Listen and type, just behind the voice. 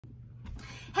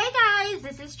guys,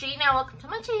 this is Gina. Welcome to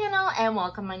my channel and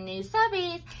welcome my new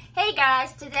subbies. Hey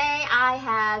guys, today I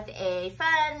have a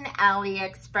fun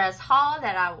Aliexpress haul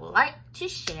that I would like to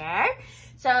share.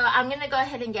 So I'm gonna go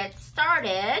ahead and get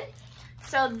started.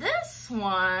 So this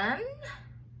one,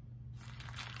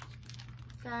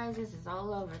 guys, this is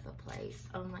all over the place.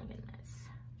 Oh my goodness.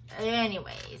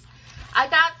 Anyways, I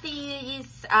got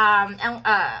these,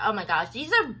 oh my gosh,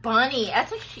 these are bunny.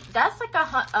 That's like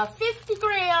a 50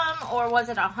 gram, or was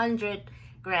it 100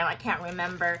 gram? I can't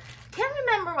remember. Can't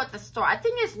remember what the store, I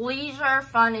think it's Leisure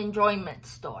Fun Enjoyment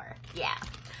store. Yeah.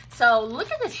 So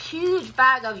look at this huge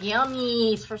bag of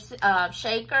yummies for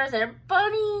shakers. They're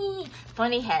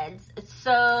bunny heads. It's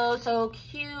so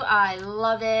cute. I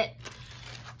love it.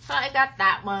 So I got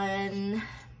that one.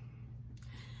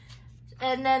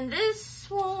 And then this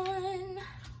one,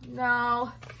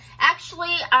 no,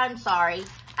 actually, I'm sorry.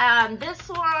 This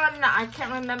one, I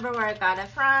can't remember where I got it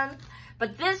from,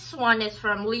 but this one is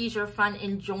from Leisure Fun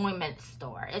Enjoyment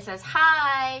store. It says,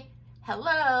 hi,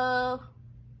 hello.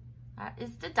 That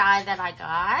is the die that I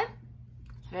got.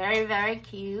 Very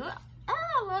cute. Oh,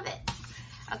 I love it.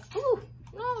 Ooh,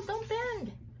 no, don't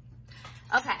bend.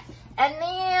 Okay, and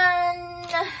then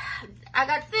I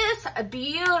got this, a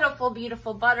beautiful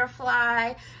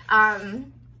butterfly.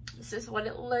 This is what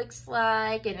it looks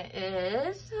like, and it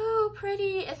is so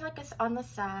pretty. It's like it's on the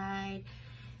side.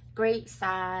 Great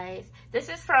size. This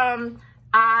is from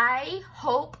I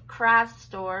Hope Craft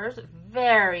Stores.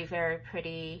 Very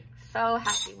pretty. So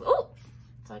happy. Ooh,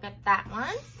 so I got that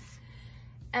one.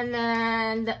 And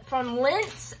then from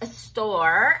Lint's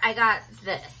store, I got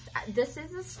this. This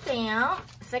is a stamp.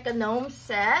 It's like a gnome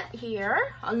set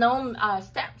here. A gnome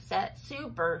stamp set.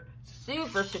 Super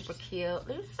cute.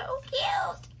 It's so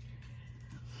cute.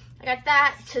 I got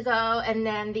that to go, and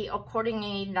then the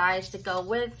accordion dies to go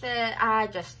with it. I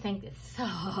just think it's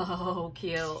so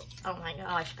cute. Oh my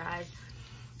gosh, guys.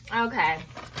 Okay.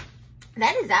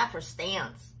 That is that for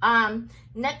stamps.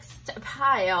 Next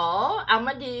pile, I'm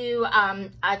gonna do,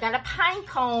 I got a pine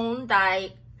cone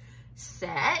die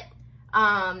set.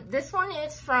 This one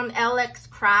is from LX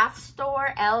Craft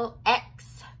Store,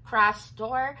 LX Craft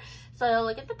Store. So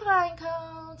look at the pine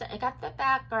cones. I got the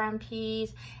background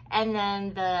piece, and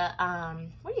then the,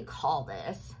 what do you call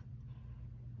this?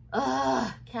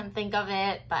 Can't think of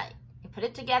it, but you put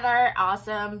it together.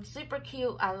 Awesome, super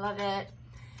cute. I love it.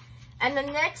 And the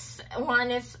next one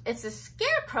is, it's a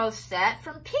scarecrow set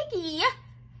from Piggy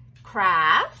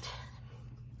Craft.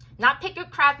 Not Piggy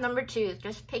Craft number 2, it's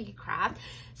just Piggy Craft.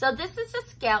 So this is the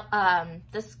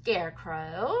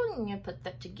scarecrow. And you put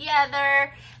that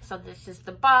together. So this is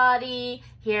the body.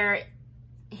 Here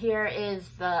is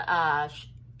the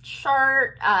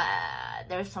shirt.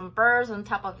 There's some birds on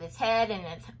top of his head and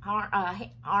its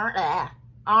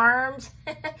arms.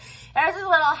 There's his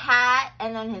little hat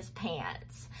and then his pants.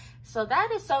 So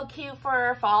that is so cute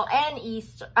for fall and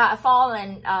Easter, fall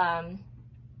and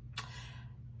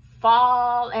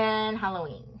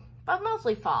Halloween, but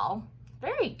mostly fall.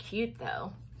 Very cute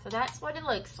though. So that's what it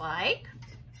looks like.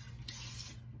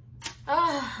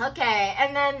 Oh, okay,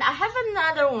 and then I have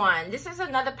another one. This is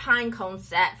another pine cone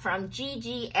set from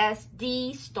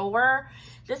GGSD store.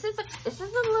 This is a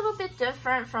little bit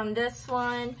different from this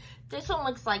one. This one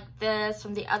looks like this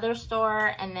from the other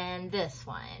store, and then this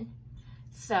one.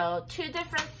 So 2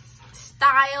 different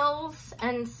styles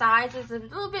and sizes, a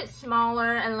little bit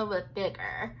smaller and a little bit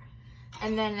bigger.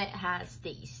 And then it has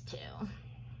these 2.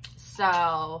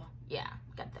 So yeah,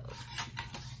 got those.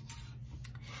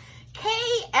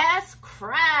 KS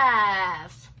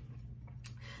Crafts.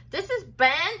 This is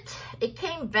bent. It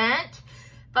came bent.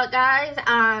 But guys,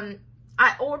 I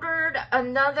ordered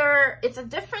another, it's a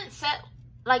different set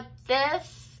like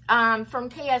this. From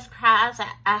KS Crafts,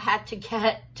 I had to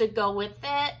get to go with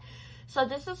it. So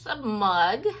this is a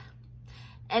mug,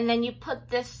 and then you put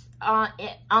this on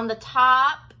the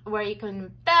top where you can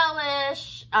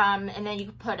embellish, and then you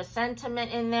can put a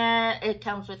sentiment in there. It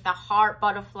comes with a heart,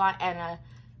 butterfly, and a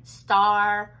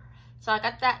star. So I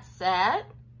got that set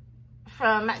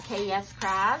from KS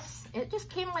Crafts. It just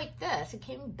came like this. It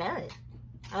came bent.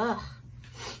 Ugh.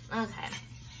 Okay.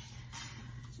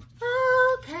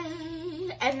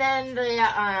 Okay, and then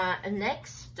the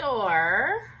next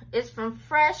store is from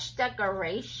Fresh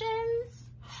Decorations,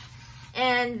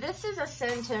 and this is a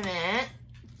sentiment.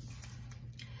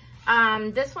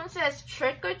 This one says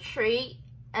trick or treat,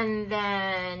 and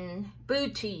then boo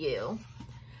to you.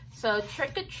 So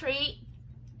trick or treat,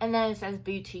 and then it says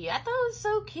boo to you. I thought it was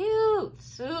so cute,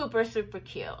 super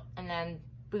cute, and then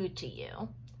boo to you.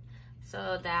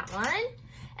 So that one,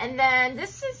 and then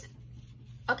this is.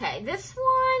 Okay, this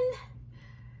one,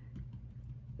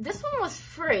 this one was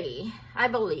free, I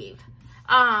believe.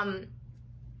 I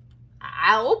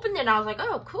opened it and I was like,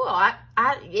 oh, cool.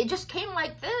 It just came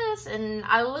like this, and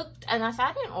I looked and I said,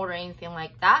 I didn't order anything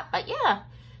like that. But yeah,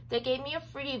 they gave me a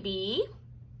freebie.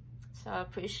 So I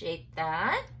appreciate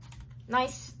that.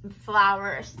 Nice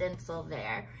flower stencil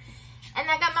there. And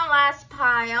I got my last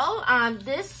pile.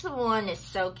 This one is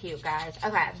so cute, guys.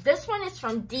 Okay, this one is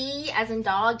from D as in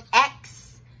dog,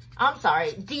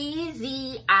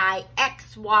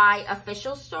 DZIXY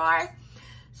official store.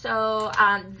 So,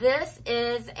 this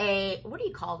is a, what do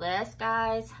you call this,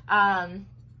 guys? A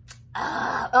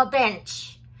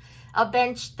bench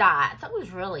dot. That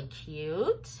was really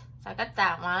cute. So I got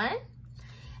that one.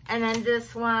 And then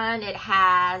this one, it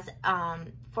has,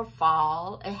 for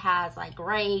fall, it has like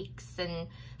rakes and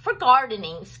for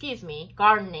gardening,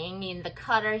 gardening, and the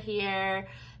cutter here,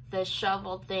 the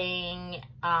shovel thing,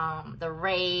 the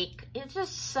rake. It's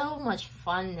just so much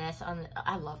funness.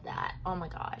 I love that. Oh my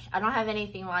gosh. I don't have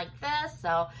anything like this,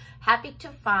 so happy to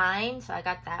find. So I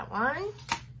got that one.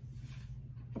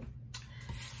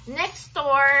 Next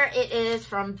store, it is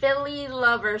from Billy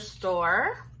Lover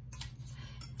Store.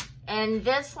 And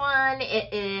this one,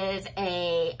 it is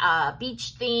a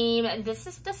beach theme. And this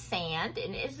is the sand,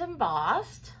 and it is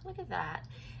embossed. Look at that.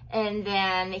 And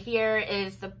then here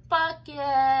is the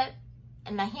bucket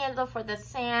and the handle for the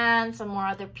sand, some more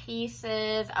other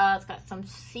pieces. It's got some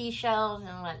seashells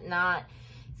and whatnot.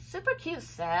 Super cute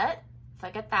set. So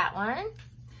I got that one.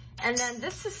 And then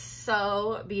this is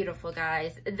so beautiful,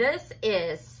 guys. This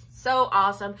is so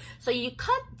awesome. So you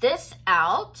cut this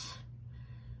out,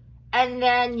 and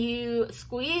then you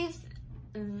squeeze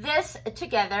this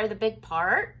together, the big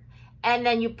part, and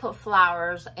then you put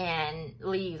flowers and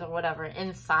leaves or whatever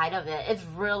inside of it. It's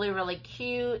really, really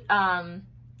cute. Like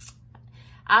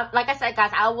I said,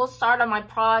 guys, I will start on my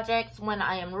projects when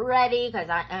I am ready, because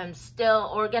I am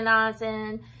still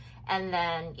organizing. And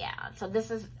then, yeah, so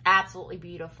this is absolutely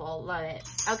beautiful. Love it.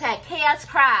 Okay, Chaos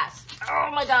Crafts.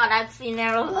 Oh my God, I've seen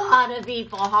there a lot of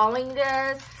people hauling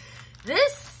this.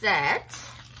 This set,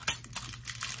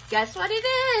 guess what it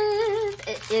is?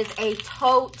 It is a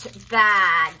tote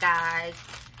bag, guys.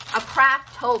 A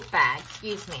craft tote bag,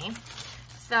 excuse me.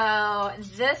 So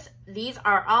these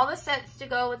are all the sets to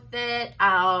go with it.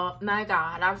 Oh my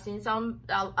God, I've seen some,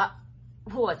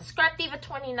 who was it? Scrap Diva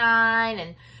 29,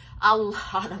 and a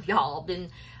lot of y'all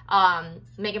been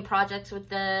making projects with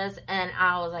this, and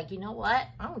I was like, you know what?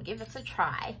 I'm gonna give this a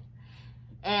try.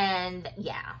 And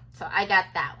yeah, so I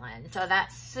got that one. So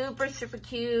that's super, super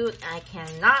cute. I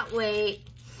cannot wait.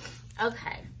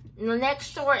 Okay, the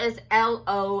next store is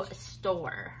LO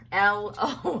Store.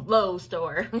 LO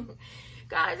Store.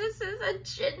 Guys, this is a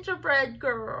gingerbread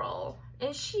girl,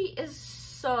 and she is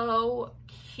so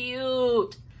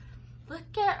cute.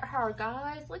 Look at her,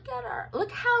 guys. Look at her.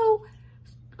 Look how,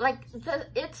 like,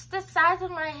 it's the size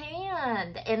of my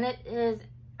hand, and it is,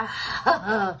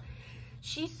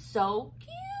 she's so cute.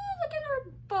 Look at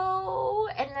her bow,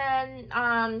 and then,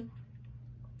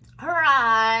 her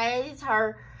eyes,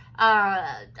 her,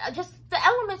 just the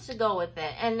elements to go with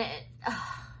it, and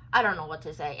I don't know what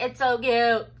to say. It's so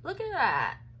cute. Look at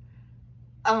that.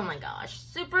 Oh my gosh.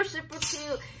 Super, super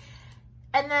cute.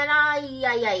 And then,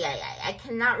 I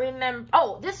cannot remember.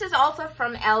 Oh, this is also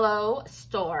from LO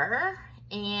Store.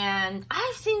 And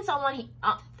I've seen someone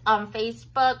on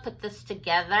Facebook put this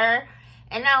together.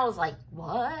 And I was like,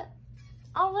 what?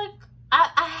 I was like,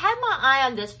 I had my eye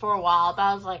on this for a while. But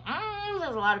I was like, there's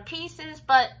a lot of pieces.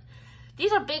 But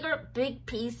these are big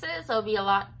pieces. So it'll be a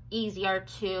lot easier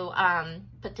to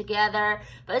put together.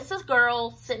 But it's this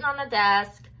girl sitting on a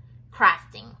desk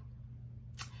crafting.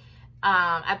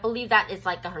 I believe that is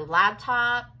like her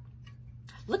laptop.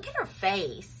 Look at her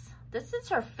face. This is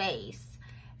her face.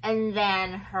 And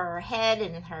then her head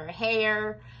and her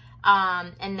hair.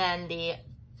 And then the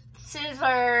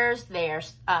scissors.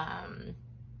 There's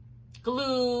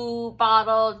glue,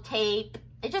 bottle, tape.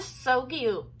 It's just so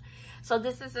cute. So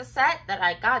this is a set that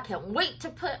I got. Can't wait to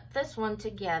put this one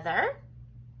together.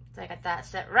 So I got that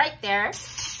set right there.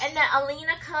 And then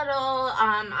Alina Cuddle,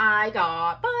 I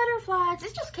got butterflies.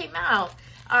 This just came out.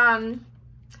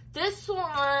 This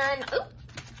one,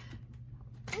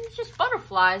 it's just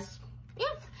butterflies. Yeah.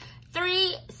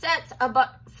 3 sets of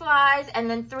butterflies, and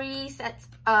then 3 sets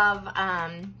of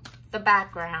the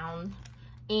background.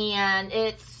 And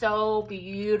it's so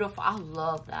beautiful. I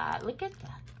love that. Look at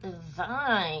that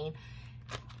design.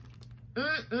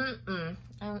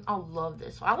 I love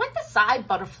this one. I like the side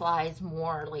butterflies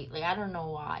more lately. I don't know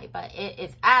why, but it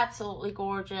is absolutely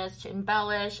gorgeous to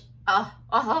embellish.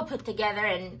 All put together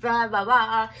and blah, blah,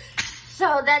 blah.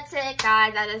 So that's it,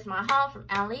 guys. That is my haul from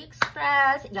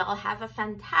AliExpress. Y'all have a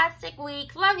fantastic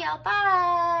week. Love y'all.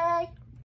 Bye.